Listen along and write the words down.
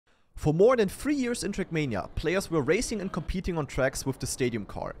For more than 3 years in TrackMania, players were racing and competing on tracks with the Stadium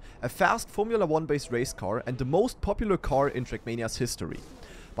car, a fast Formula 1 based race car and the most popular car in TrackMania's history.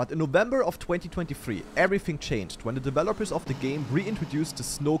 But in November of 2023, everything changed when the developers of the game reintroduced the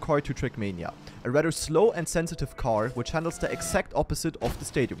Snow car to TrackMania, a rather slow and sensitive car which handles the exact opposite of the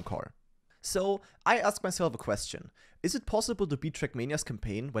Stadium car. So, I asked myself a question. Is it possible to beat TrackMania's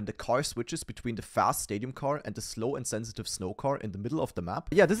campaign when the car switches between the fast Stadium car and the slow and sensitive Snow car in the middle of the map?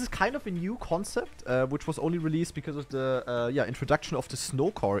 Yeah, this is kind of a new concept, which was only released because of the introduction of the Snow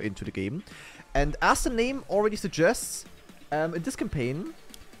car into the game. And as the name already suggests, in this campaign,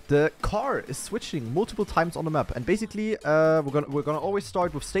 the car is switching multiple times on the map. And basically, we're gonna always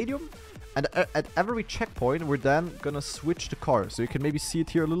start with Stadium. And at every checkpoint, we're then gonna switch the car. So you can maybe see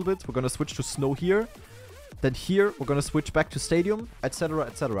it here a little bit. We're gonna switch to Snow here. Then here, we're gonna switch back to Stadium, etc,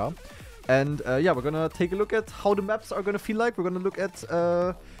 etc. And yeah, we're gonna take a look at how the maps are gonna feel like. We're gonna look at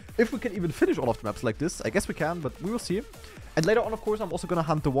if we can even finish all of the maps like this. I guess we can, but we will see. And later on, of course, I'm also gonna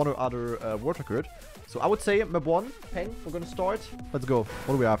hunt the one or other world record. So I would say map 1, Peng, we're gonna start. Let's go.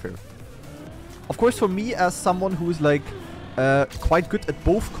 What do we have here? Of course, for me, as someone who is like quite good at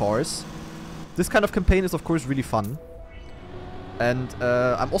both cars, this kind of campaign is of course really fun. And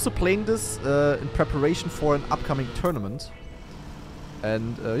I'm also playing this in preparation for an upcoming tournament.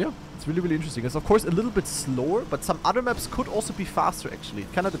 And yeah, it's really, really interesting. It's of course a little bit slower, but some other maps could also be faster actually.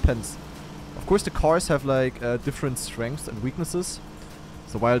 It kind of depends. Of course the cars have like different strengths and weaknesses.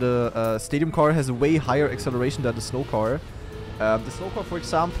 So while the Stadium car has a way higher acceleration than the Snow car, the Snow car, for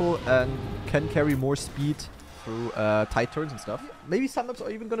example, can carry more speed through tight turns and stuff. Maybe some maps are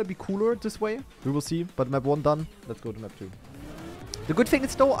even gonna be cooler this way. We will see. But map 1 done. Let's go to map 2. The good thing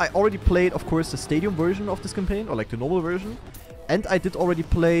is though, I already played, of course, the Stadium version of this campaign, or like the normal version. And I did already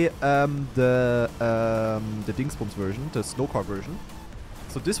play the Dingsbums version, the Snow car version.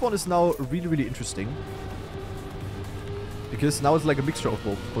 So this one is now really, really interesting. Because now it's like a mixture of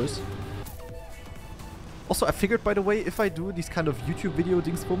both, of course. Also, I figured, by the way, if I do these kind of YouTube video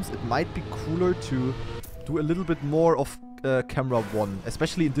Dingsbums, it might be cooler to do a little bit more of camera 1,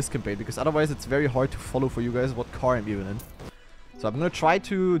 especially in this campaign, because otherwise it's very hard to follow for you guys what car I'm even in. So I'm gonna try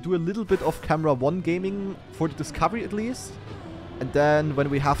to do a little bit of camera 1 gaming for the discovery at least. And then when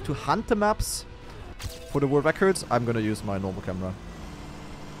we have to hunt the maps for the world records, I'm gonna use my normal camera.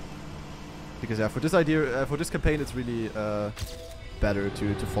 Because yeah, for this idea, for this campaign, it's really better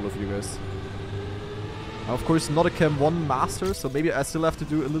to follow for you guys. Now, of course, not a Cam 1 master, so maybe I still have to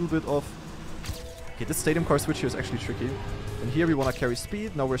do a little bit of... Okay, this Stadium car switch here is actually tricky. And here we want to carry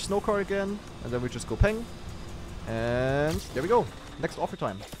speed. Now we're Snow car again. And then we just go Peng. And there we go. Next offer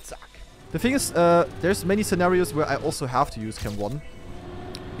time. Zack. The thing is, there's many scenarios where I also have to use Cam 1.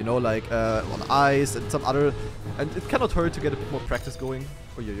 You know, like on ice and some other... And it cannot hurt to get a bit more practice going.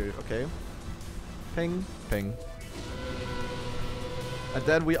 Oh, yeah, okay. Peng, Peng. And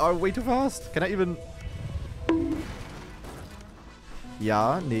then we are way too fast. Can I even...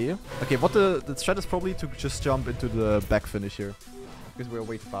 Yeah, nee. Okay, what the strat is probably to just jump into the back finish here. Because we're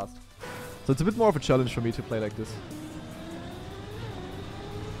way too fast. So it's a bit more of a challenge for me to play like this.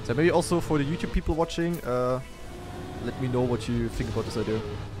 So maybe also for the YouTube people watching, let me know what you think about this idea.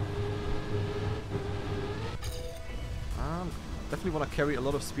 Definitely want to carry a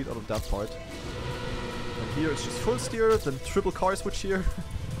lot of speed out of that part. And here it's just full steer, then triple car switch here.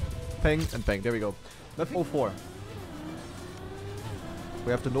 Peng and bang, there we go. Map 04.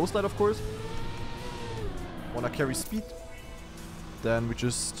 We have the nose slide, of course. Wanna carry speed. Then we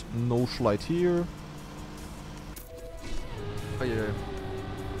just no slide here. Oh yeah.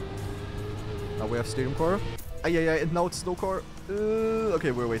 Now we have Stadium car. Ah yeah, and now it's Snow car.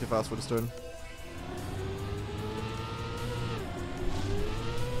 Okay, we're way too fast for this turn.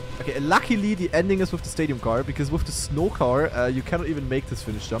 Okay, luckily the ending is with the Stadium car, because with the Snow car, you cannot even make this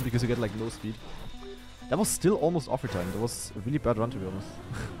finish jump because you get like low speed. That was still almost offer time. That was a really bad run, to be honest.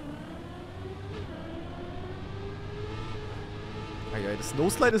 Okay, the snow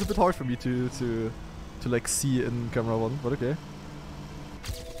slide is a bit hard for me to like see in camera 1, but okay.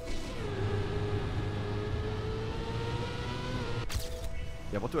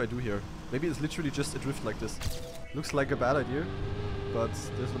 Yeah, what do I do here? Maybe it's literally just a drift like this. Looks like a bad idea, but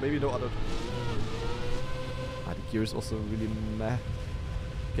there's maybe no other... Ah, the gear is also really meh.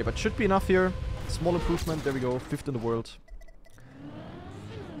 Okay, but should be enough here. Small improvement, there we go, 5th in the world.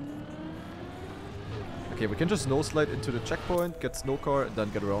 Okay, we can just no slide into the checkpoint, get Snow car, and then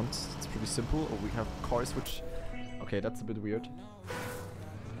get around. It's pretty simple. Or we have car switch. Okay, that's a bit weird.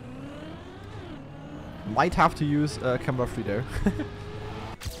 Might have to use camera 3 there.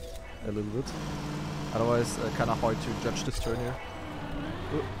 A little bit. Otherwise, kind of hard to judge this turn here.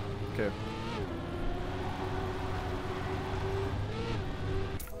 Ooh, okay.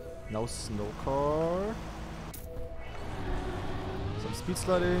 Now snow car. Some speed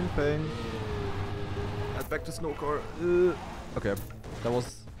sliding, bang. And back to snow car. Okay, that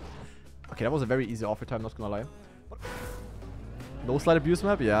was a very easy offer time, not gonna lie. No slide abuse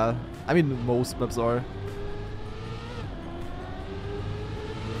map? Yeah. I mean, most maps are.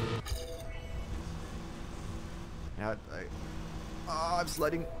 Yeah, I'm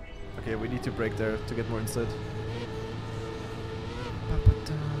sliding. Okay, we need to brake there to get more insight.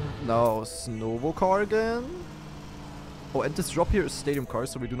 Now, snowball car again. Oh, and this drop here is stadium car,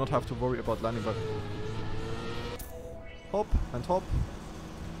 so we do not have to worry about landing back. Hop, and hop.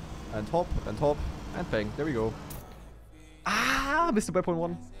 And hop, and hop, and bang. There we go. Ah, missed it by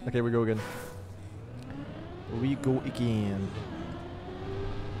 0.1. Okay, we go again. We go again.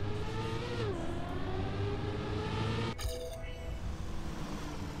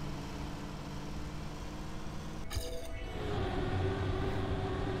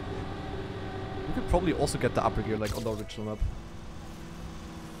 We could probably also get the upper gear like on the original map.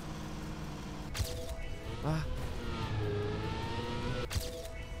 Ah.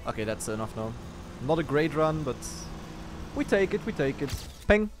 Okay, that's enough now. Not a great run, but we take it, we take it.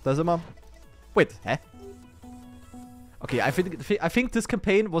 Peng, da sind wir. Wait, hä? Okay, I think this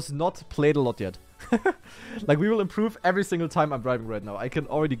campaign was not played a lot yet. Like, we will improve every single time I'm driving right now. I can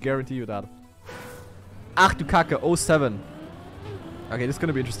already guarantee you that. Ach du Kacke, 07. Okay, this is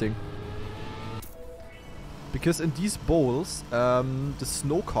gonna be interesting. Because in these bowls, the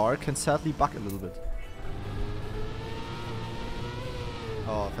snow car can sadly bug a little bit.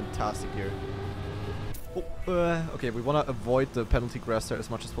 Oh, fantastic here. Oh, okay, we want to avoid the penalty grass there as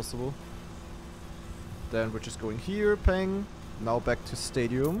much as possible. Then we're just going here, pang. Now back to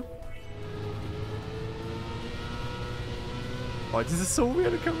stadium. Oh, this is so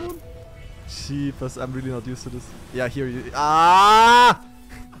weird, come on. Jeepers, I'm really not used to this. Yeah, here you... Ah!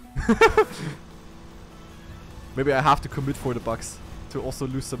 Maybe I have to commit for the bugs to also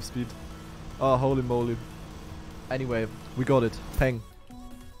lose some speed. Oh, holy moly. Anyway, we got it. Pang.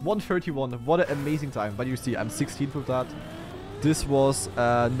 131. What an amazing time. But you see, I'm 16th with that. This was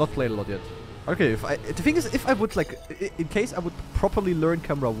not played a lot yet. Okay, the thing is, if I would like, in case I would properly learn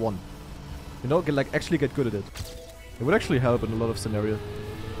camera 1, you know, actually get good at it. It would actually help in a lot of scenarios.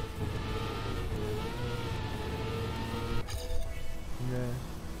 Yeah.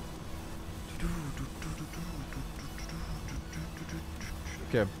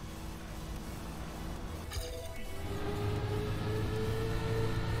 Okay.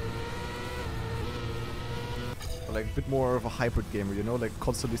 Like a bit more of a hybrid gamer, you know, like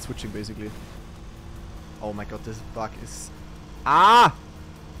constantly switching basically. Oh my god, this bug is... Ah!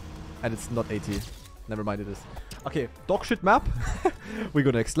 And it's not 80. Never mind, it is. Okay, dogshit map. We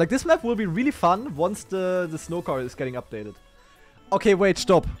go next. Like, this map will be really fun once the snow car is getting updated. Okay, wait,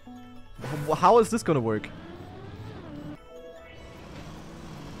 stop. How is this gonna work?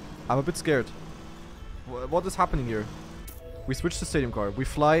 I'm a bit scared. What is happening here? We switch to stadium car. We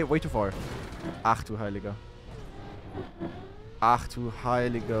fly way too far. Ach du Heiliger. Ach du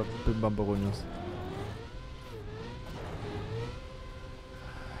heiliger Bimbamboronius.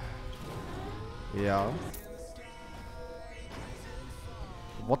 Yeah.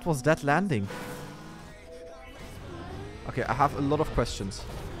 What was that landing? Okay, I have a lot of questions.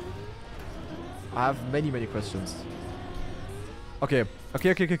 I have many questions. Okay.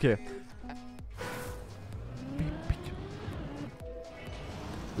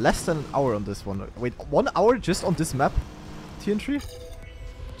 Less than an hour on this one. Wait, 1 hour just on this map? TN3?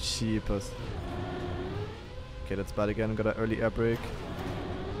 Cheapers. Okay, that's bad again. Got an early air brake.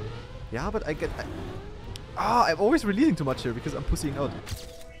 Yeah, but I'm always releasing too much here because I'm pussying out.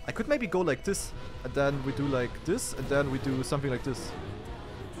 I could maybe go like this, and then we do like this, and then we do something like this.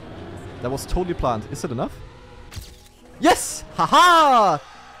 That was totally planned. Is that enough? Yes! Haha!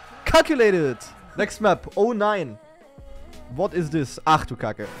 Calculated! Next map, 09. What is this? Ach du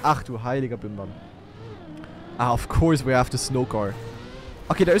Kacke. Ach du heiliger Bimbam. Ah, of course we have the snow car.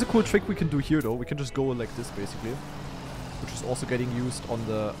 Okay, there is a cool trick we can do here though. We can just go like this basically. Which is also getting used on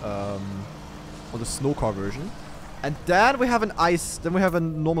the snow car version. And then we have a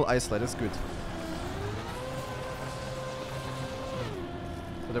normal ice slide. That's good.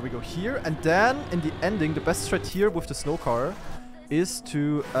 So there we go here. And then in the ending, the best strat here with the snow car is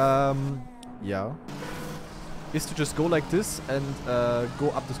to is to just go like this and go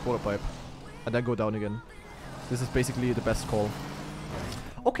up this quarter pipe. And then go down again. This is basically the best call.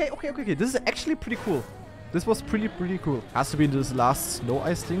 Okay. This is actually pretty cool. This was pretty cool. Has to be in this last snow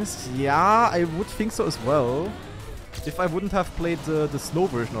ice things. Yeah, I would think so as well. if I wouldn't have played the snow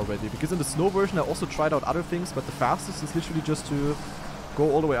version already. Because in the snow version I also tried out other things, but the fastest is literally just to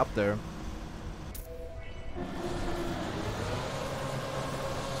go all the way up there.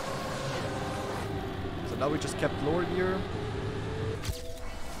 So now we just kept lower gear.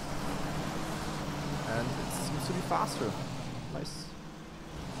 And it seems to be faster. Nice.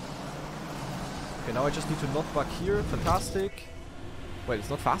 Okay, now I just need to not bug here. Fantastic. Wait, it's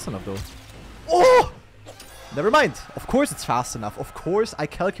not fast enough though. Oh! Never mind. Of course it's fast enough. Of course I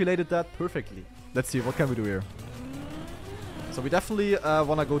calculated that perfectly. Let's see, what can we do here? So we definitely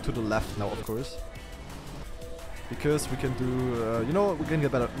want to go to the left now, of course. Because we can do, you know, we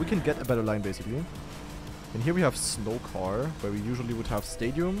can get a better line basically. And here we have snow car, where we usually would have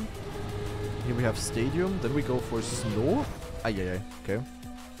stadium. Here we have stadium, then we go for snow. Ay, okay.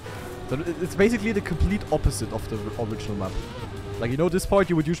 So it's basically the complete opposite of the original map. Like, you know, this part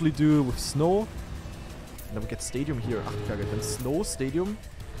you would usually do with snow. And then we get stadium here. Ach, okay, then snow, stadium,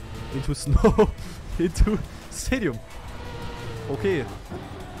 into snow, into stadium. Okay.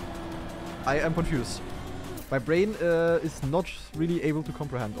 I am confused. My brain is not really able to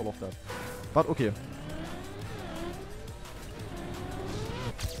comprehend all of that. But okay.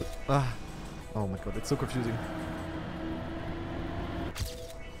 Oh my god, it's so confusing.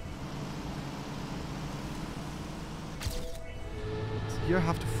 So here I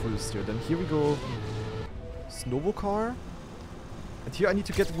have to full steer. Then here we go Snow car. And here I need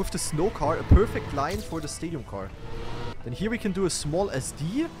to get with the snow car a perfect line for the stadium car. Then here we can do a small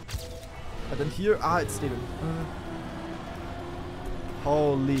SD. And then here, it's stadium.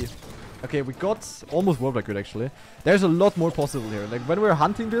 Holy. Okay, we got almost world record actually. There's a lot more possible here. Like when we're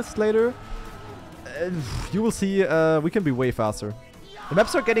hunting this later, you will see we can be way faster. The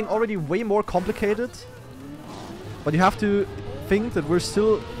maps are getting already way more complicated. But you have to think that we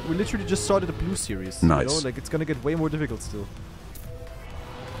literally just started the blue series. Nice. You know? Like it's gonna get way more difficult still.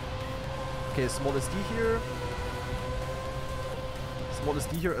 Okay, small SD here. Small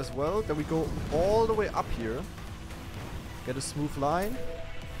SD here as well. Then we go all the way up here. Get a smooth line.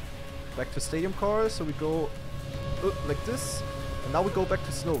 Back to stadium cars. So we go like this. And now we go back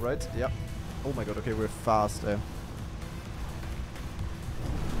to snow, right? Yeah. Oh my god, okay, we're fast. No!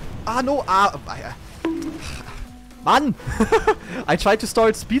 Man! I tried to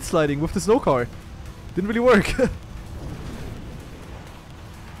start speed sliding with the snow car. Didn't really work. And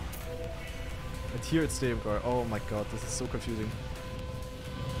here it's stadium car. Oh my god, this is so confusing.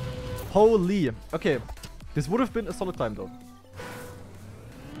 Holy. Okay. This would have been a solid time though.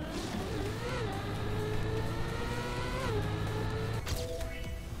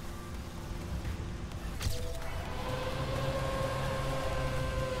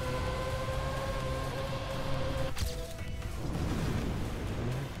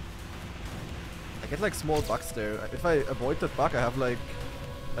 I get like small bugs there. If I avoid that bug, I have like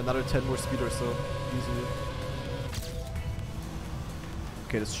another 10 more speed or so. Easily.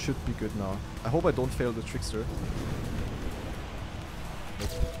 Okay, this should be good now. I hope I don't fail the trickster. Nope.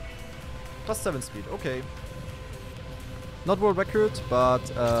 Plus 7 speed, okay. Not world record, but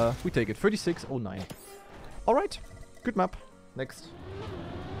we take it. 36.09. Alright, good map. Next.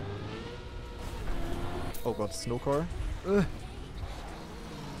 Oh god, snow car. Ugh.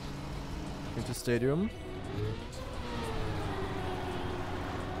 Into stadium.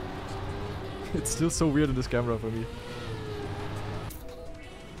 It's still so weird in this camera for me.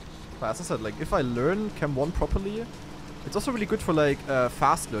 But as I said, like if I learn Cam 1 properly, it's also really good for like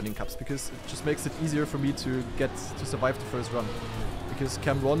fast learning cups because it just makes it easier for me to survive the first run. Because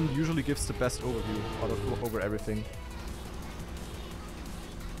Cam 1 usually gives the best overview over everything.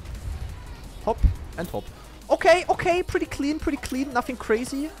 Hop and hop. Okay, okay, pretty clean, nothing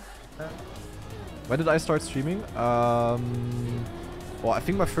crazy. When did I start streaming? Well, I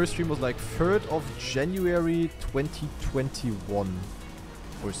think my first stream was like 3rd of January 2021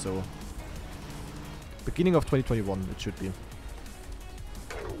 or so. Beginning of 2021 it should be.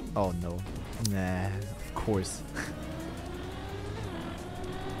 Oh no. Nah, of course.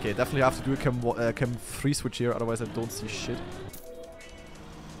 Okay, definitely have to do a Cam 3 switch here, otherwise I don't see shit.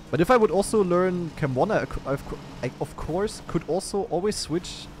 But if I would also learn Cam 1, I of course could also always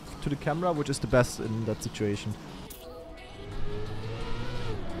switch to the camera, which is the best in that situation.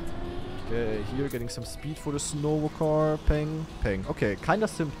 Okay, here getting some speed for the snow car. Ping, ping. Okay, kinda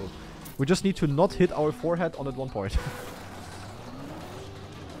simple. We just need to not hit our forehead on that one part.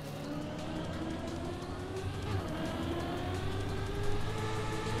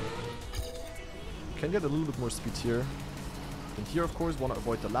 Can get a little bit more speed here. And here, of course, want to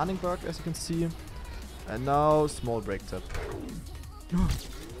avoid the landing bug, as you can see. And now, small brake tap.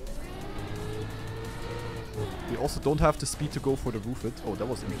 We also don't have the speed to go for the roof it. Oh, that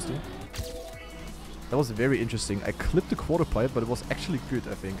was interesting. That was very interesting. I clipped the quarter pipe, but it was actually good,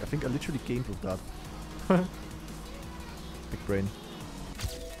 I think. I think I literally gained with that. Big brain.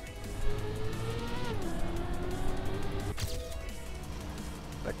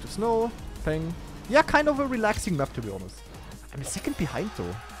 Back to snow. Peng. Yeah, kind of a relaxing map, to be honest. I'm a second behind,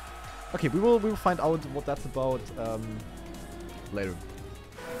 though. Okay, we will find out what that's about later.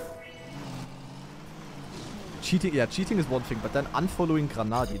 Cheating, yeah, cheating is one thing, but then unfollowing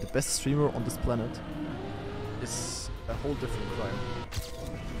Granadi, the best streamer on this planet, is a whole different crime.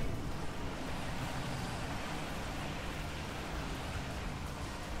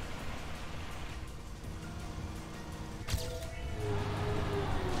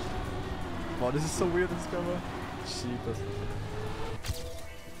 Wow, this is so weird, this camera. Jeepers.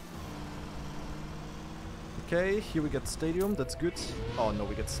 Okay, here we get stadium, that's good. Oh no,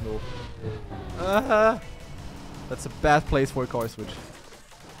 we get snow. That's a bad place for a car switch.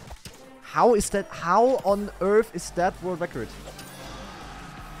 How is that? How on earth is that world record?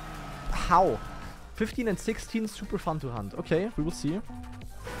 How? 15 and 16, super fun to hunt. Okay, we will see.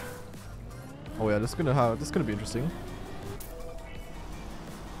 Oh yeah, this is gonna be interesting.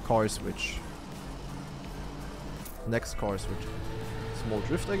 Car switch. Next car switch. Small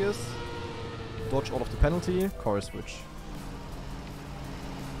drift, I guess. Dodge all of the penalty. Car switch.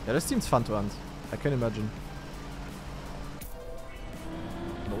 Yeah, this seems fun to hunt. I can imagine.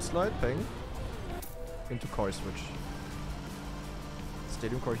 No slide, peng. Into car switch.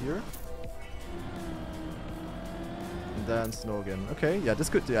 Stadium car here. And then snow again. Okay, yeah, this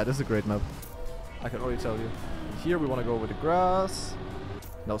could. Yeah, this is a great map. I can already tell you. And here we want to go with the grass.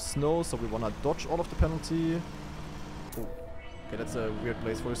 Now snow, so we want to dodge all of the penalty. Oh, okay, that's a weird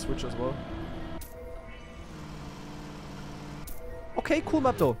place for a switch as well. Okay, cool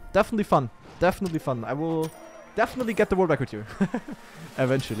map though. Definitely fun. Definitely fun. I will definitely get the world record here.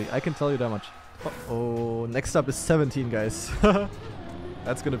 Eventually, I can tell you that much. Uh-oh, next up is 17, guys.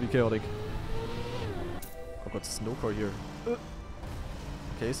 That's gonna be chaotic. Oh god, snow car here.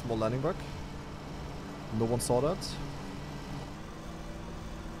 Okay, small landing bug. No one saw that.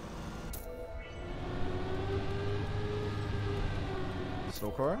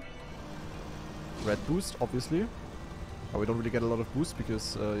 Snow car. Red boost, obviously. Oh, we don't really get a lot of boost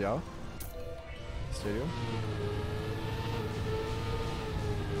because, yeah. Stadium.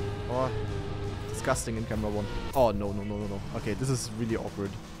 Oh, disgusting in camera 1. Oh, no. Okay, this is really awkward.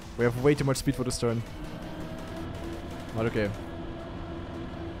 We have way too much speed for this turn. But okay.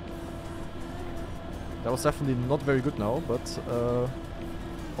 That was definitely not very good now, but,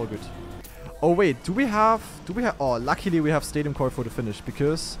 all good. Oh, wait, do we have, oh, luckily we have stadium car for the finish,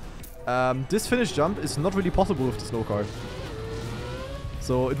 because this finish jump is not really possible with the snow car.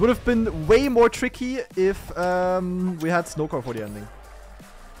 So it would have been way more tricky if we had snow car for the ending.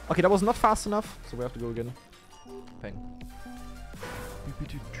 Okay, that was not fast enough, so we have to go again. Peng.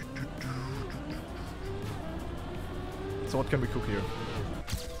 So what can we cook here?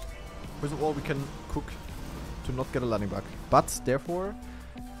 First of all, we can cook to not get a landing bug. But, therefore,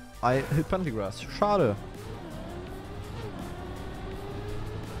 I hit penalty grass. Schade.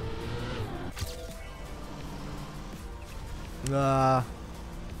 Ah.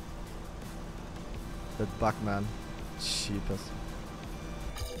 That bug, man. Cheapest.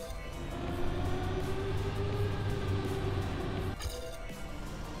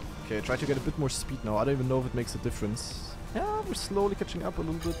 Okay, try to get a bit more speed now. I don't even know if it makes a difference. Yeah, we're slowly catching up a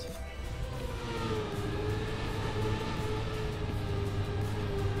little bit.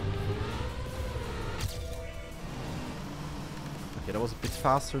 Okay, that was a bit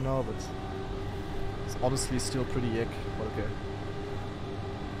faster now, but it's honestly still pretty yuck, but okay.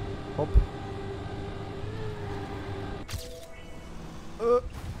 Hop. Oh,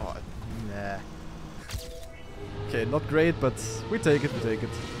 nah. Okay, not great, but we take it,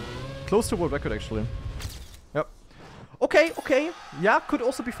 Close to world record, actually. Yep. Okay. Yeah, could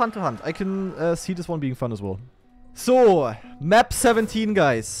also be fun to hunt. I can see this one being fun as well. So, map 17,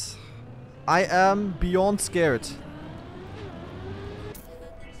 guys. I am beyond scared.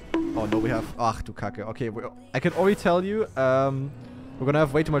 Oh no, we have... Ach du Kacke. Okay, I can already tell you, we're gonna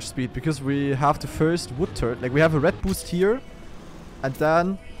have way too much speed because we have the first wood turn. Like, we have a red boost here, and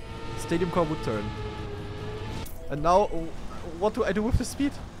then stadium car wood turn. And now, what do I do with the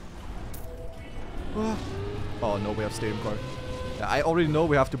speed? Oh no, we have stadium car. Yeah, I already know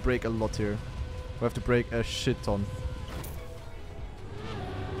we have to brake a lot here. We have to brake a shit ton.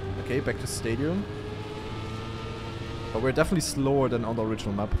 Okay, back to stadium. But we're definitely slower than on the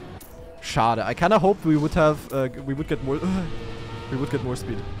original map. Schade. I kinda hoped we would have, we would get more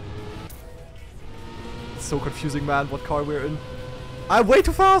speed. so confusing, man, what car we're in. I'm way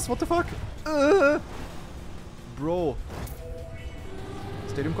too fast, what the fuck? Bro.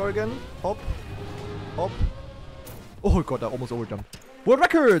 Stadium car again. Hop. Hop. Oh god, I almost overjumped. World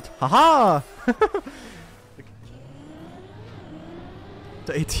record! Haha!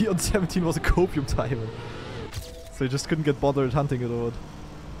 The 18 on 17 was a copium timer. So you just couldn't get bothered hunting it or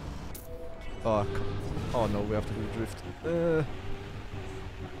what? Oh no, we have to do the drift.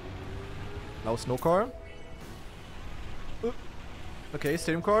 Now snow car. Okay,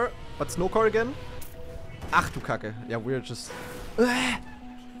 stadium car. But snow car again. Ach du Kacke. Yeah, we're just...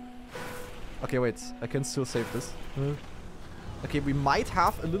 Okay, wait. I can still save this. Okay, we might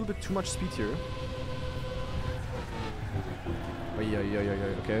have a little bit too much speed here. Oh, yeah,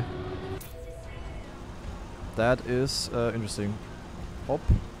 okay. That is interesting. Hop.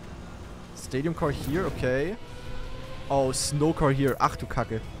 Stadium car here, okay. Oh, snow car here. Ach du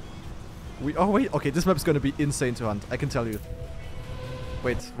Kacke. Oh wait, okay, this map is gonna be insane to hunt, I can tell you.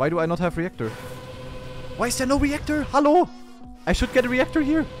 Wait, why do I not have reactor? Why is there no reactor? Hello? I should get a reactor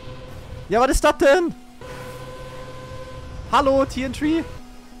here. Ja, was ist das denn? Hello, TN3?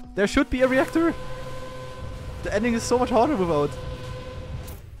 There should be a reactor. The ending is so much harder without.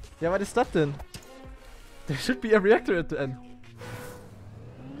 Ja, was ist das denn? There should be a reactor at the end.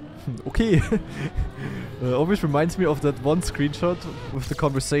 Okay. Always reminds me of that one screenshot with the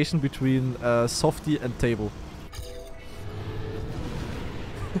conversation between Softy and Table.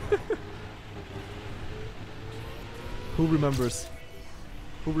 Who remembers?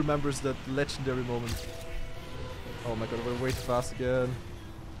 Who remembers that legendary moment? Oh my god, we're way too fast again.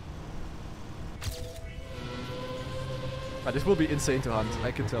 But this will be insane to hunt,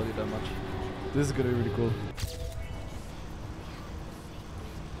 I can tell you that much. This is gonna be really cool.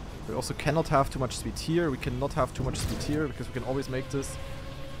 We also cannot have too much speed here, we cannot have too much speed here, because we can always make this...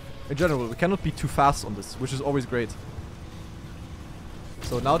 In general, we cannot be too fast on this, which is always great.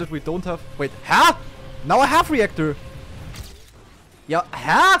 So now that we don't have... Wait, huh? Now I have reactor! Yeah,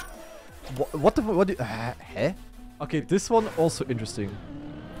 huh? What the... What huh? Okay, this one also interesting.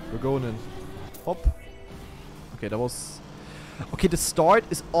 We're going in. Hop. Okay, that was... Okay, the start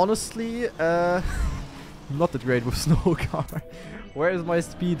is honestly not that great with snow car. Where is my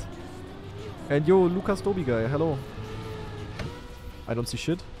speed? And yo, Lucas Dobi guy, hello. I don't see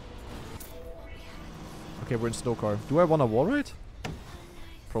shit. Okay, we're in snow car. Do I want a wall ride?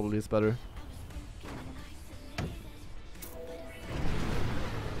 Probably it's better.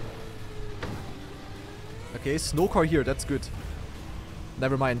 Okay, snow car here, that's good.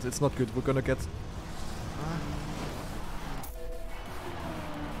 Never mind, it's not good. We're gonna get...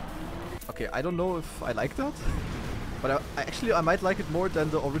 Okay, I don't know if I like that. But actually I might like it more than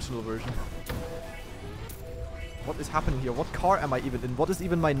the original version. What is happening here? What car am I even in? What is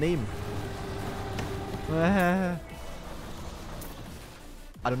even my name? I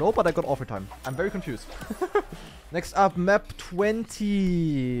don't know, but I got offer time. I'm very confused. Next up, map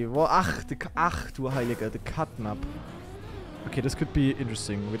 20. Well, ach du Heilige, the cut map. Okay, this could be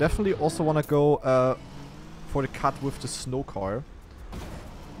interesting. We definitely also want to go for the cut with the snow car.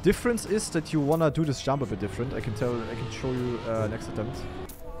 Difference is that you want to do this jump a bit different. I can show you next attempt.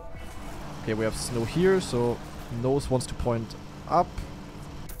 Okay, we have snow here, so nose wants to point up.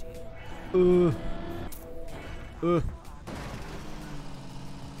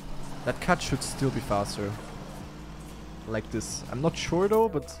 That cut should still be faster. Like this. I'm not sure though,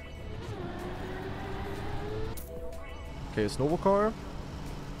 but... Okay, snowball car.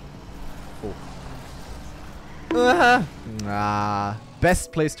 Oh. Nah.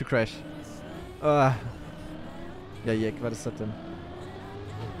 Best place to crash. Ja, what is that then?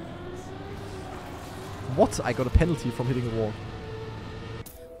 What? I got a penalty from hitting the wall.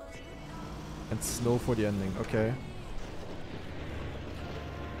 And snow for the ending, okay.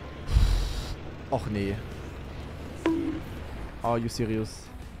 Och nee. Are you serious?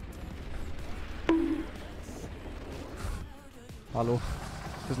 Hello.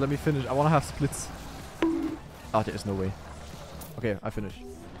 Just let me finish. I wanna have splits. Ah, there is no way. Okay, I finish.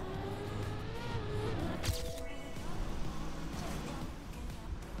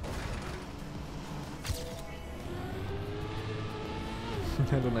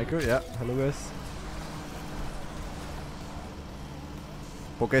 Hello, Nico. Yeah, hello, guys.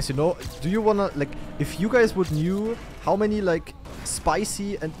 But guys, you know, do you wanna, like, if you guys would knew how many, like,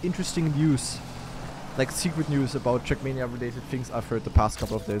 spicy and interesting news, like, secret news about TrackMania related things I've heard the past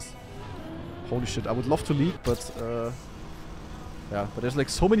couple of days. Holy shit, I would love to leak, but, yeah, but there's, like,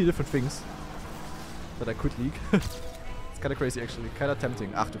 so many different things that I could leak. It's kinda crazy, actually. Kinda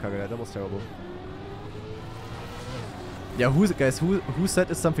tempting. Ach du Kacke, that was terrible. Yeah, guys, who said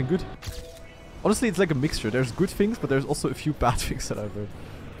it's something good? Honestly, it's like a mixture. There's good things, but there's also a few bad things that I've heard.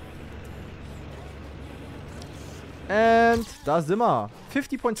 And da sind wir.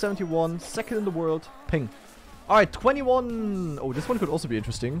 50.71, second in the world. Ping. Alright, 21. Oh, this one could also be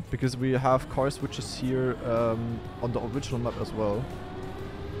interesting, because we have car switches here on the original map as well.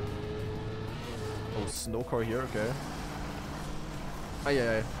 Oh, snow car here, okay.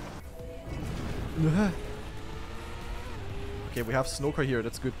 Ay. Okay, we have snow car here,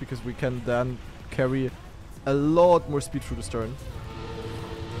 that's good, because we can then carry a lot more speed through this turn.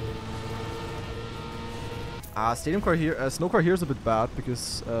 Stadium car here, snow car here is a bit bad,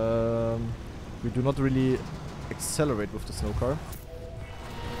 because we do not really accelerate with the snow car.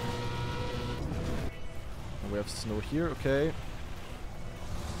 And we have snow here, okay.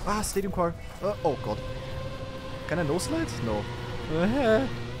 Stadium car. Oh god. Can I no slide? No.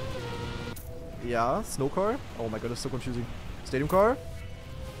 Yeah, snow car. Oh my god, it's so confusing. Stadium car.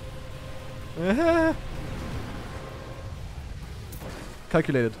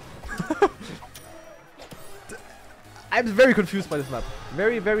 Calculated. I'm very confused by this map.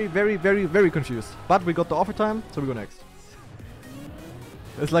 Very confused. But we got the offer time, so we go next.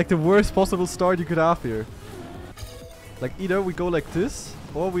 It's like the worst possible start you could have here. Like either we go like this,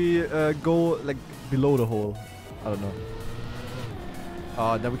 or we go like below the hole. I don't know.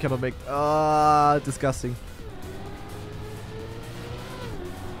 Then we cannot make... disgusting.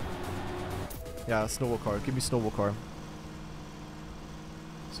 Yeah, snowball car. Give me snowball car.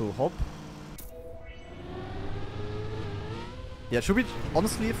 So, hop. Yeah, should we...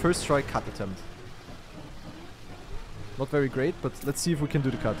 Honestly, first try cut attempt. Not very great, but let's see if we can do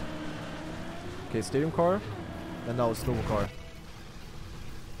the cut. Okay, stadium car. And now snowball car.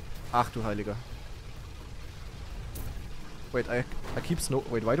 Ach du Heiliger. Wait, I keep snow...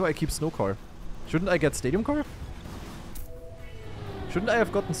 Wait, why do I keep snow car? Shouldn't I get stadium car? Shouldn't I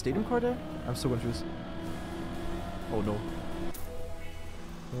have gotten stadium car there? I'm so confused. Oh no.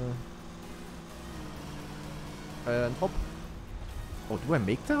 And hop. Oh, do I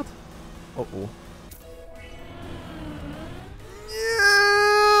make that? Oh.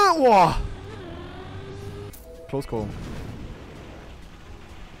 Yeah! Whoa! Close call.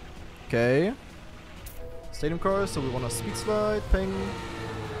 Okay. Stadium car, so we want to speed slide, ping.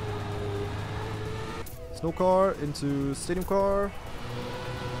 Snow car into stadium car.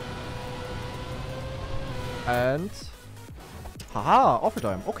 And... Haha, offer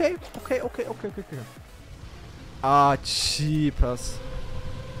time. Okay. Cheapers.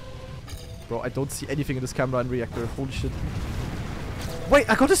 Bro, I don't see anything in this camera and reactor. Holy shit. Wait,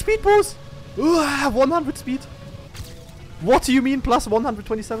 I got a speed boost! 100 speed. What do you mean plus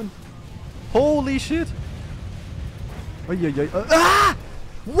 127? Holy shit.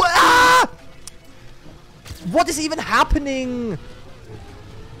 What is even happening?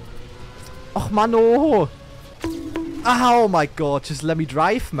 Oh, mano. Oh my god, just let me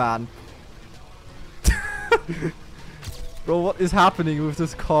drive, man. Bro, what is happening with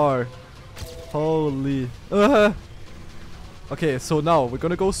this car? Holy. Okay, so now we're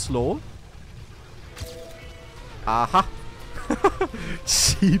gonna go slow. Aha.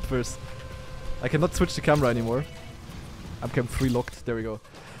 Cheapers. I cannot switch the camera anymore. I'm cam 3 locked. There we go.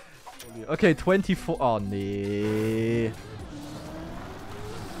 Okay, 24. Oh, nee.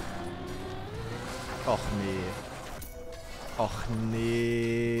 Och, nee. Och,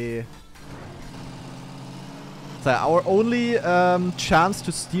 nee. So our only chance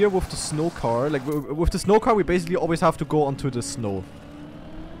to steer with the snow car, like with the snow car, we basically always have to go onto the snow,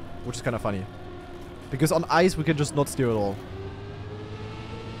 which is kind of funny, because on ice we can just not steer at all.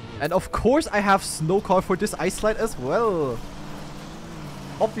 And of course I have snow car for this ice slide as well.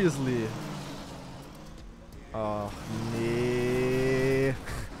 Obviously. Oh, nee.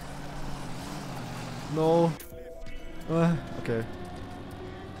 No. Okay.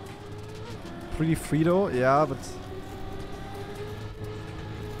 Pretty free though, yeah, but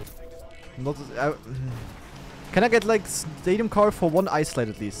not. Can I get like stadium car for one ice slide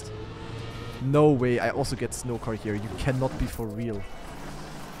at least? No way! I also get snow car here. You cannot be for real.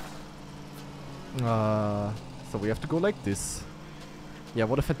 So we have to go like this. Yeah,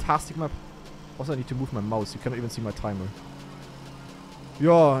 what a fantastic map. Also, I need to move my mouse. You cannot even see my timer.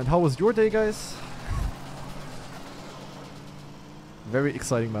 Yeah, and how was your day, guys? Very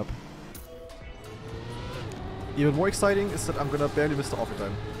exciting map. Even more exciting is that I'm gonna barely miss the offer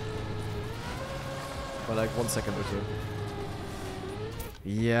time. By like 1 second or two.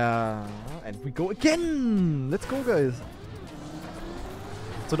 Yeah, and we go again! Let's go, guys!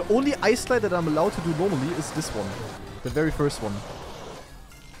 So the only ice slide that I'm allowed to do normally is this one. The very first one.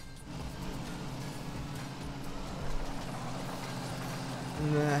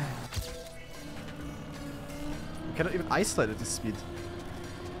 cannot even ice slide at this speed.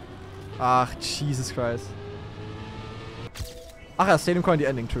 Ah, Jesus Christ. Ach ja, Stadium Car in the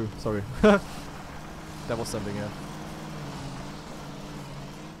ending, true. Sorry. That was something, yeah.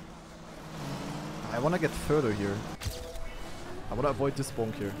 I wanna get further here. I wanna avoid this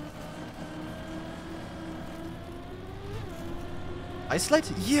bonk here. Ice slide?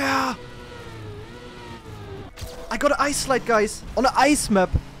 Yeah! I got an ice slide, guys! On an ice map!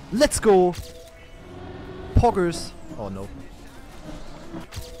 Let's go! Poggers. Oh no.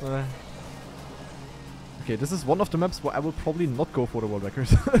 Okay, this is one of the maps where I will probably not go for the world record.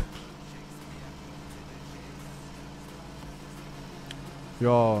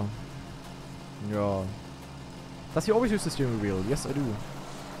 Yeah. Yeah. Does he always use the steering wheel? Yes, I do.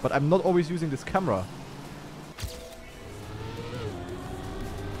 But I'm not always using this camera.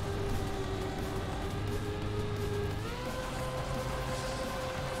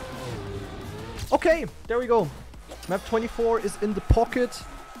 Okay, there we go. Map 24 is in the pocket.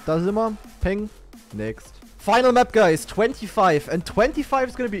 Da sind wir. Peng. Next. Final map, guys. 25. And 25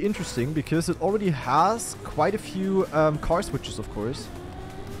 is going to be interesting because it already has quite a few car switches, of course.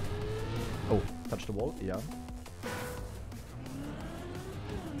 Oh, touch the wall. Yeah.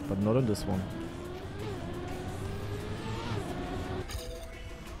 But not on this one.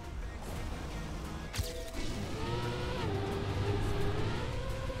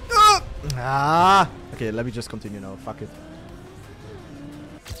 Ah! Okay, let me just continue now. Fuck it.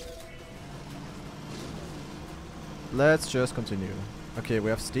 Let's just continue. Okay, we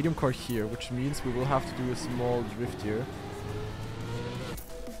have stadium car here, which means we will have to do a small drift here.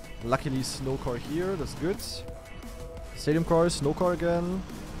 Luckily, snow car here. That's good. Stadium car, snow car again.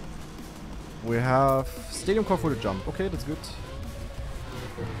 We have stadium car for the jump. Okay, that's good.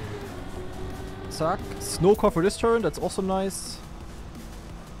 Zack. Snow car for this turn. That's also nice.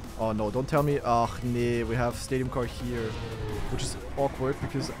 Oh no, don't tell me. Ach nee, we have stadium car here. Which is awkward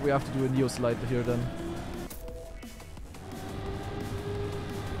because we have to do a neo slide here then.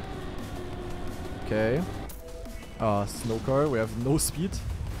 Okay. Snow car. We have no speed.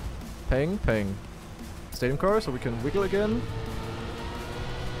 Peng, peng. Stadium car, so we can wiggle again.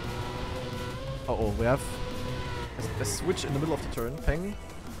 Uh-oh, we have a switch in the middle of the turn. Peng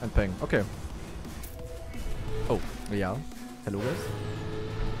and peng. Okay. Oh, yeah. Hello, guys.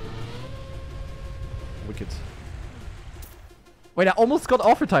 Wicked. Wait, I almost got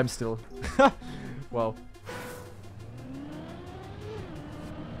overtime still. Wow.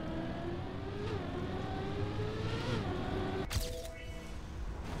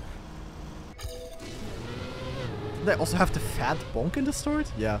 Did I also have the fat bonk in the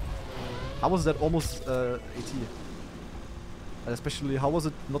start? Yeah. How was that almost AT? And especially, how was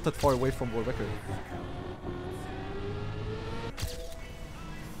it not that far away from world record?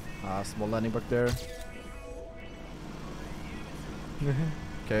 Ah, small landing back there.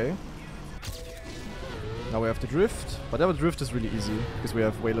 Okay. Now we have to drift, but our drift is really easy because we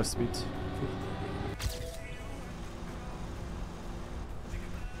have way less speed.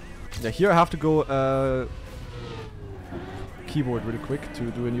 Yeah, here I have to go keyboard really quick to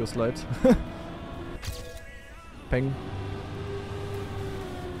do a neo slide. Peng.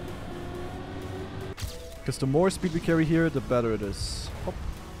 Because the more speed we carry here, the better it is. Hop,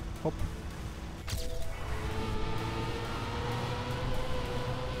 hop.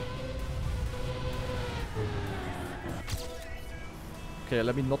 Okay,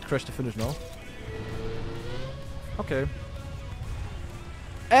 let me not crash the finish now. Okay.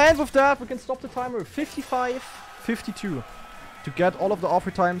 And with that, we can stop the timer. 55, 52. To get all of the offer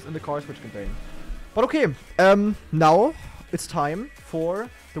times in the car switch campaign. But okay, now it's time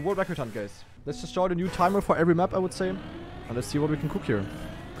for the world record hunt, guys. Let's just start a new timer for every map, I would say. And let's see what we can cook here.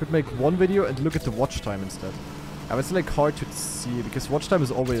 Could make one video and look at the watch time instead. It's like hard to see because watch time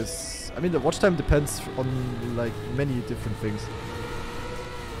is always... I mean, the watch time depends on like many different things.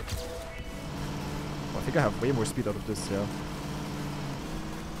 Oh, I think I have way more speed out of this, yeah.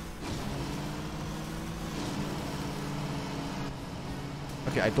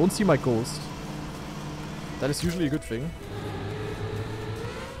 Okay, I don't see my ghost. That is usually a good thing.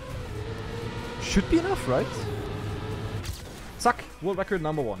 Should be enough, right? Zack! World record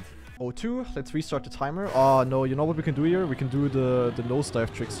number 1. 02, let's restart the timer. Oh no, you know what we can do here? We can do the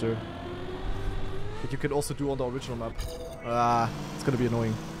nosedive trickster. That you can also do on the original map. Ah, it's gonna be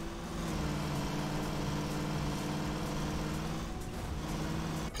annoying.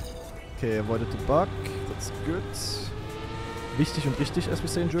 Okay, avoided the bug. That's good. Wichtig und richtig, as we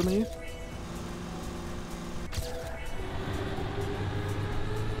say in Germany.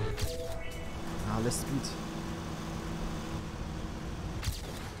 Ah, less speed.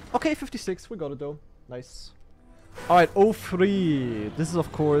 Okay, 56. We got it though. Nice. Alright, 03. This is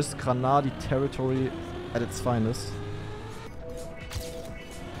of course Granadi territory at its finest.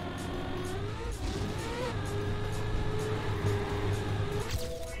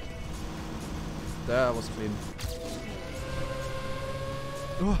 That was clean.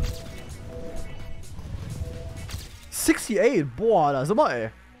 Oh. 68! Boah, da sind wir, ey.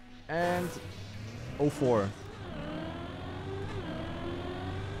 And 04.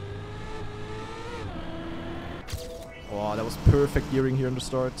 Oh, that was perfect gearing here in the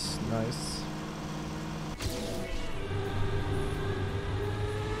start. Nice.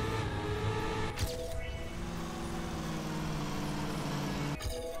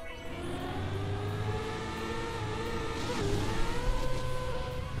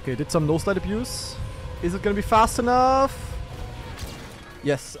 Okay, did some no-slide abuse. Is it gonna be fast enough?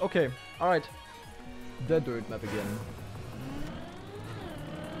 Yes, okay. Alright. The dirt map again.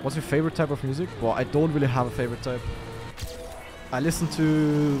 What's your favorite type of music? Well, I don't really have a favorite type. I listen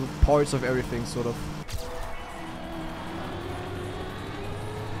to parts of everything, sort of.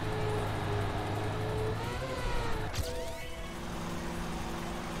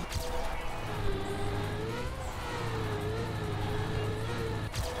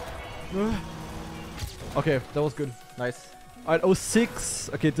 Okay, that was good. Nice. Alright, 06.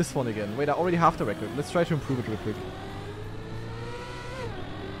 Okay, this one again. Wait, I already have the record. Let's try to improve it real quick.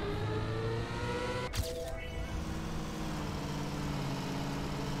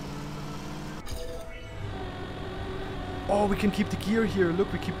 Oh, we can keep the gear here.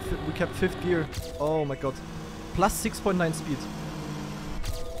 Look, we kept 5th gear. Oh my god. Plus 6.9 speed.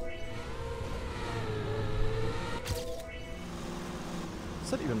 Is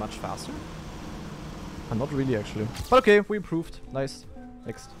that even much faster? Not really, actually. But okay, we improved. Nice.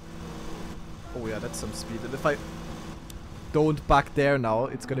 Next. Oh yeah, that's some speed. And if I don't back there now,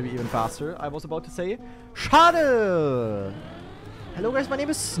 it's gonna be even faster. I was about to say. Schade! Hello guys, my name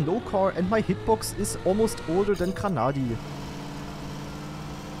is Snowcar and my hitbox is almost older than Granadi.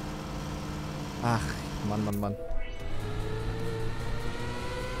 Ach, Mann.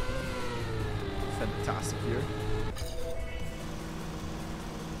 Fantastic here.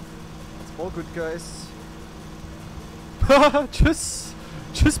 It's all good, guys. Tschüss!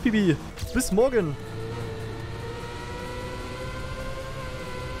 Tschüss, Bibi! Bis morgen!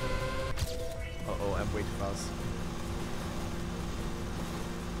 Uh-oh, I'm way too fast.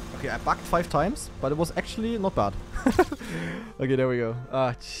 Okay, I bugged 5 times, but it was actually not bad. Okay, there we go.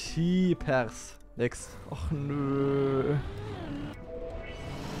 Ah, cheapers. Next. Och, nö.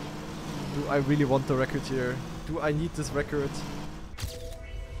 Do I really want the record here? Do I need this record?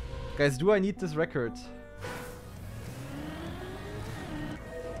 Guys, do I need this record?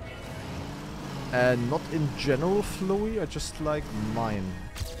 And not in general flowy, I just like mine.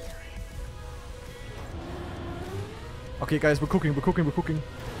 Okay guys, we're cooking. We're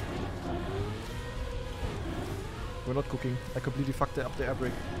not cooking. I completely fucked up the air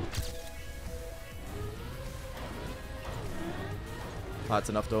brake. Ah, it's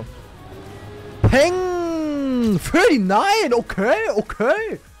enough though. Peng! 39!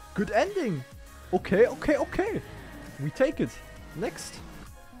 Okay! Good ending! Okay. We take it. Next.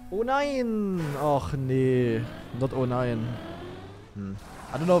 09! Och nee. Not 09.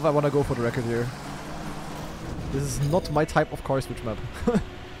 I don't know if I want to go for the record here. This is not my type of car switch map.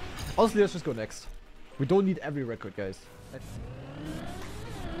 Honestly, let's just go next. We don't need every record, guys.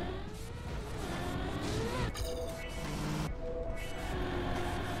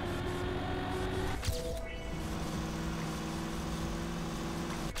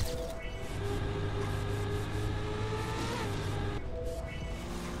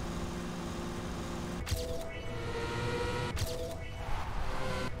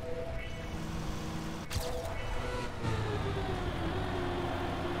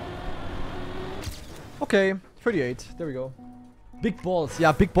 Okay, 38. There we go. Big balls.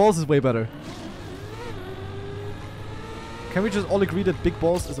 Yeah, big balls is way better. Can we just all agree that big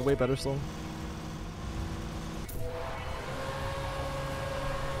balls is a way better song?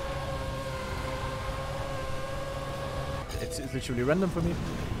 It's literally random for me.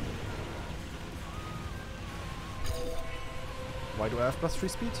 Why do I have +3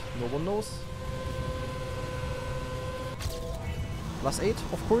 speed? No one knows. +8,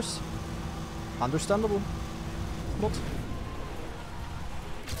 of course. Understandable. Not.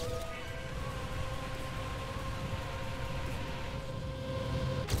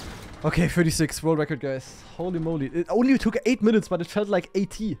 Okay, 36 world record, guys. Holy moly. It only took 8 minutes, but it felt like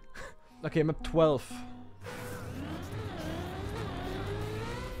 80. Okay, map 12.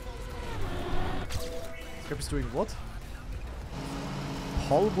 Scrap is doing what?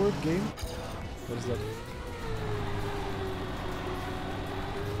 Whole word game? What is that?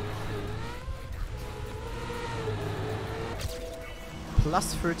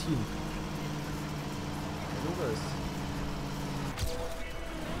 Plus 13. Maneuvers.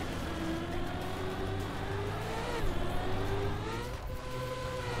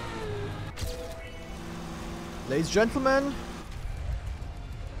 Ladies and gentlemen,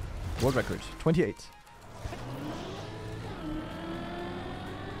 world record 28.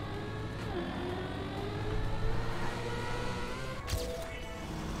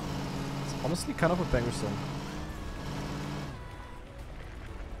 It's honestly kind of a banger song.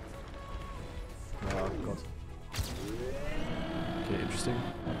 Oh god. Okay, interesting.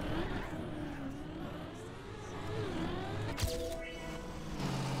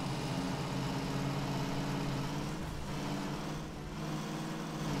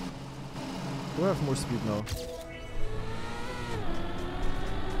 Do I have more speed now? I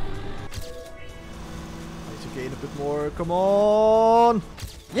need to gain a bit more. Come on!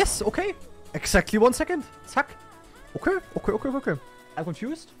 Yes, okay. Exactly 1 second. Zack. Okay. I'm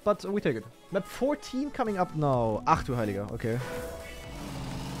confused, but we take it. Map 14 coming up now. Ach du Heiliger, okay.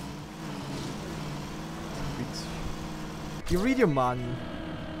 Iridium, man.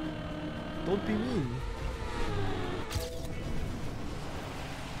 Don't be mean.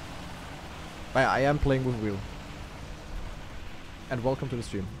 I am playing with wheel. And welcome to the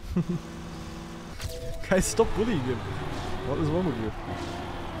stream. Guys, stop bullying him. What is wrong with you?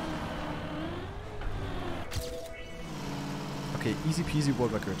 Okay, easy peasy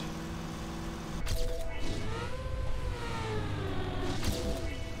world record.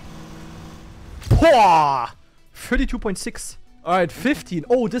 Pwah! 32.6. Alright, 15.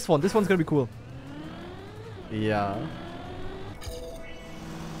 Oh, this one. This one's gonna be cool. Yeah.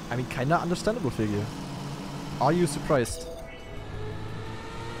 I mean, kinda understandable figure. Are you surprised?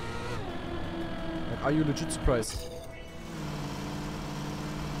 Like, are you legit surprised?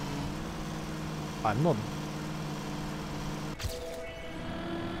 I'm not.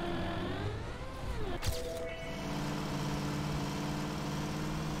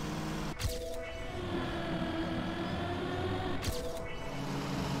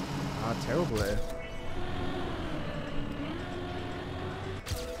 Ah, terrible, eh?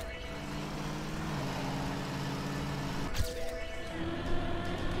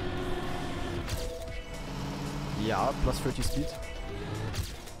 Yeah, plus 30 speed.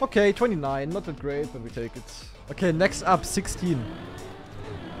 Okay, 29, not that great, but we take it. Okay, next up, 16.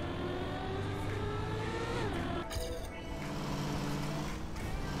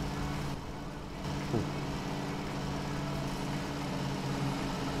 Oh.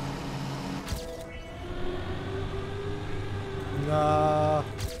 Nah.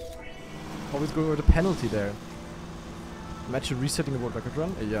 Always going over the penalty there. Imagine resetting the world record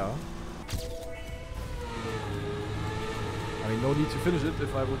run? Yeah. I mean, no need to finish it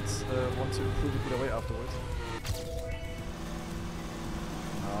if I would want to improve it either way afterwards.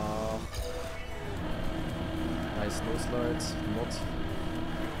 Nice snow slides, not.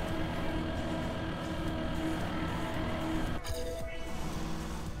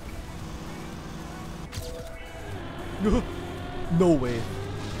 No way.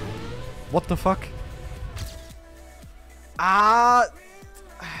 What the fuck? Yeah,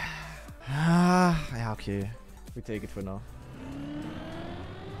 okay. We take it for now.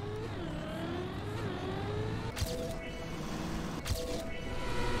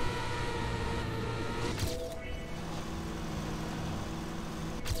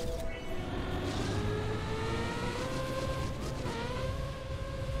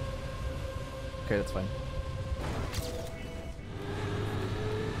 Okay, that's fine.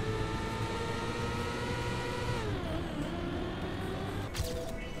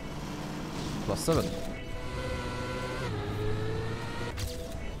 Plus 7.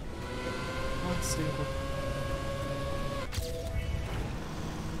 Let's see.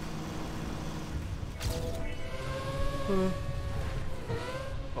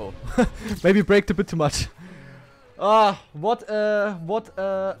 Oh, maybe braked a bit too much. Yeah, what a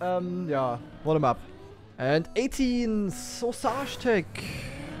map. And 18, Sausage Tech.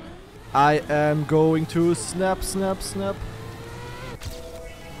 I am going to snap. Snap. Snap.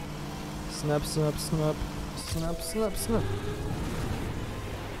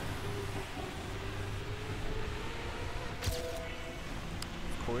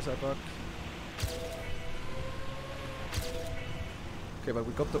 Of course I bug. Okay, but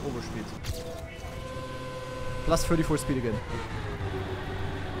we got the overspeed. Plus 34 speed again.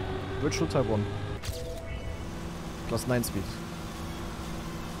 Virtual type 1. Plus 9 speed.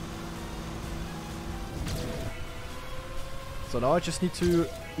 So now I just need to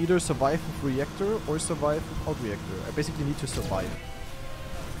either survive with reactor or survive without reactor. I basically need to survive.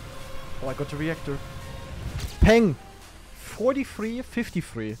 Oh, I got the reactor. Peng!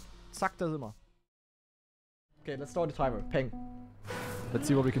 43:53. Zack, da sind wir. Okay, let's start the timer. Peng. Let's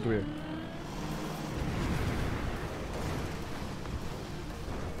see what we can do here.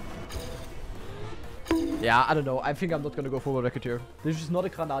 Yeah, I don't know. I think I'm not gonna go for a record here. This is not a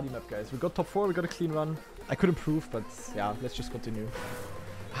Granadi map, guys. We got top 4, we got a clean run. I could improve, but yeah, let's just continue.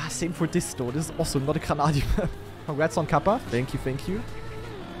 Ah, same for this though. This is also not a Granadi map. Congrats on Kappa. Thank you, thank you.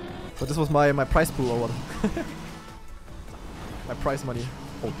 So this was my prize pool or what? My prize money.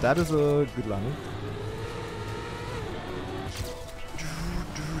 Oh, that is a good line.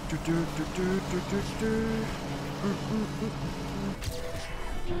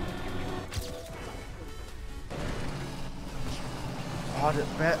 Oh,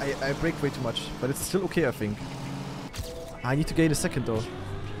 I break way too much, but it's still okay, I think. I need to gain a second though.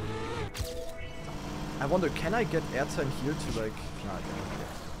 I wonder, can I get airtime here to like... Nah, I can't.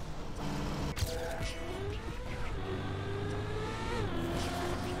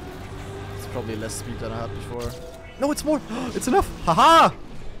 It's probably less speed than I had before. No, it's more! It's enough! Haha!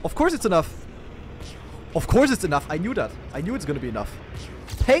 Of course it's enough! Of course it's enough! I knew that! I knew it's gonna be enough.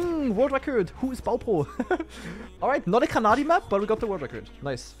 Peng! World record! Who is Baupro? Alright, not a Granadi map, but we got the world record.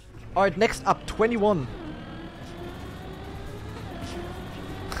 Nice. Alright, next up, 21.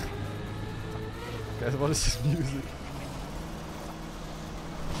 Guys, what is this music?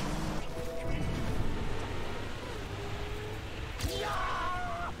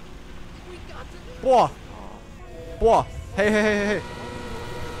 Boah! Boah! Hey, hey, hey, hey, hey!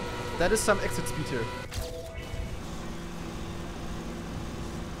 That is some exit speed here.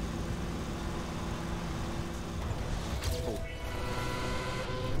 Oh.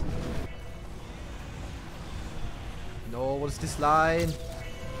 No, what is this line?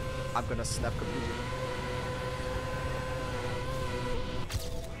 I'm gonna snap completely.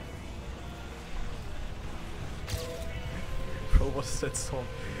 Bro, what is that song?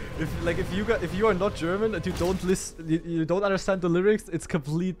 If you are not German and you don't you don't understand the lyrics, it's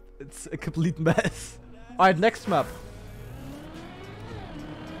a complete mess. Alright, next map.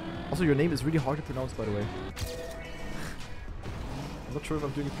 Also, your name is really hard to pronounce, by the way. I'm not sure if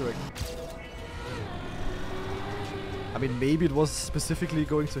I'm doing it correct. I mean, maybe it was specifically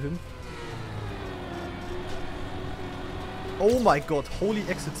going to him. Oh my god, holy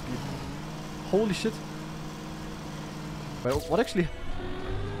exit speed. Holy shit. Well, what actually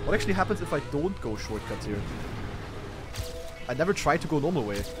happens if I don't go shortcuts here? I never tried to go normal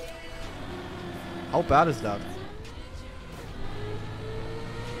way. How bad is that?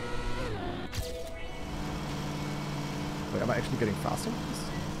 Wait, am I actually getting faster?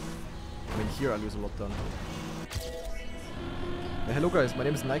 I mean, here I lose a lot then. Yeah, hello guys, my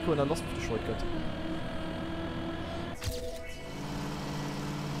name is Nico and I lost with the shortcut.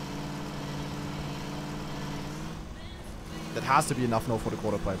 That has to be enough now for the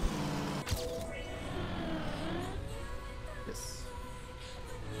quarter pipe. Yes.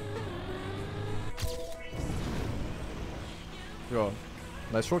 Yeah,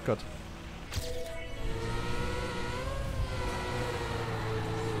 nice shortcut.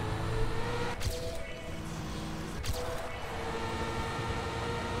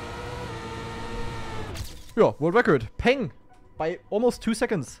 Yeah, world record. Peng! By almost 2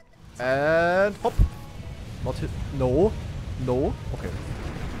 seconds. And hop. Not hit. No. No. Okay.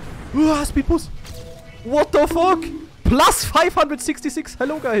 Speed boost. What the fuck? Plus 566.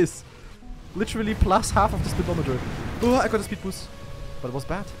 Hello, guys. Literally plus half of the speedometer. I got a speed boost. But it was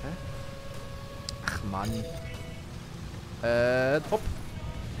bad. Ach, man. And hop.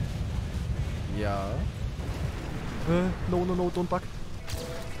 Yeah. No, no, no. Don't bug.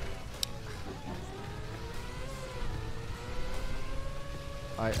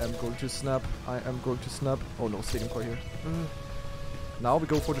 I am going to snap. I am going to snap. Oh no, stadium car here. Now we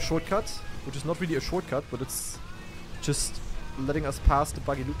go for the shortcut, which is not really a shortcut, but it's just letting us pass the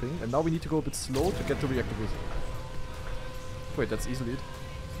buggy looping. And now we need to go a bit slow to get the reactor boost. Wait, that's easily it.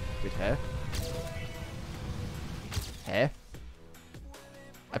 Wait, huh? Huh?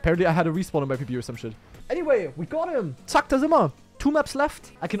 Apparently I had a respawn on my PB or some shit. Anyway, we got him! Zack, da sind wir! 2 maps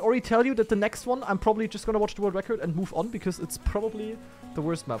left. I can already tell you that the next one, I'm probably just gonna watch the world record and move on because it's probably the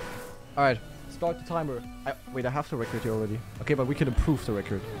worst map. Alright, start the timer. Wait, I have the record here already. Okay, but we can improve the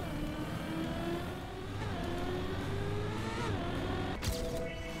record.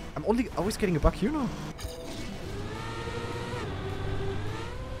 I'm always getting a bug here now.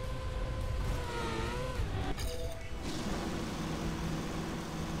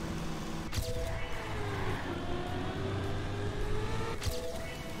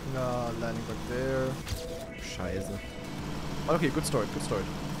 Landing back there. Scheiße. But okay, good start, good start.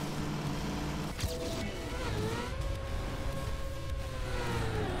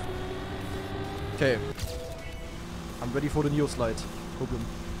 Okay. I'm ready for the Neo slide. Problem.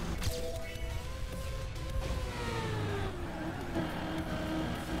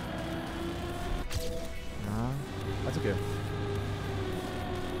 Nah, that's okay.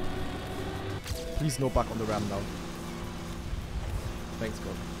 Please no bug on the ram now. Thanks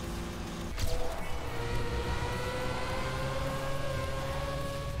God.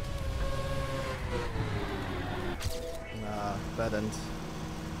 Nah, bad end.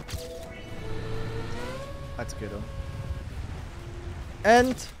 That's okay though.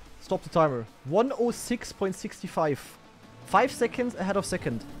 And stop the timer. 106.65. 5 seconds ahead of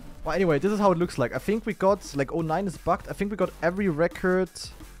second. Well, anyway, this is how it looks like. I think we got, like, 09 is bugged. I think we got every record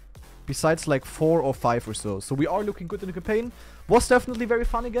besides, like, 4 or 5 or so. So we are looking good in the campaign. Was definitely very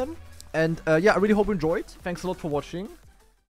fun again. And, yeah, I really hope you enjoyed. Thanks a lot for watching.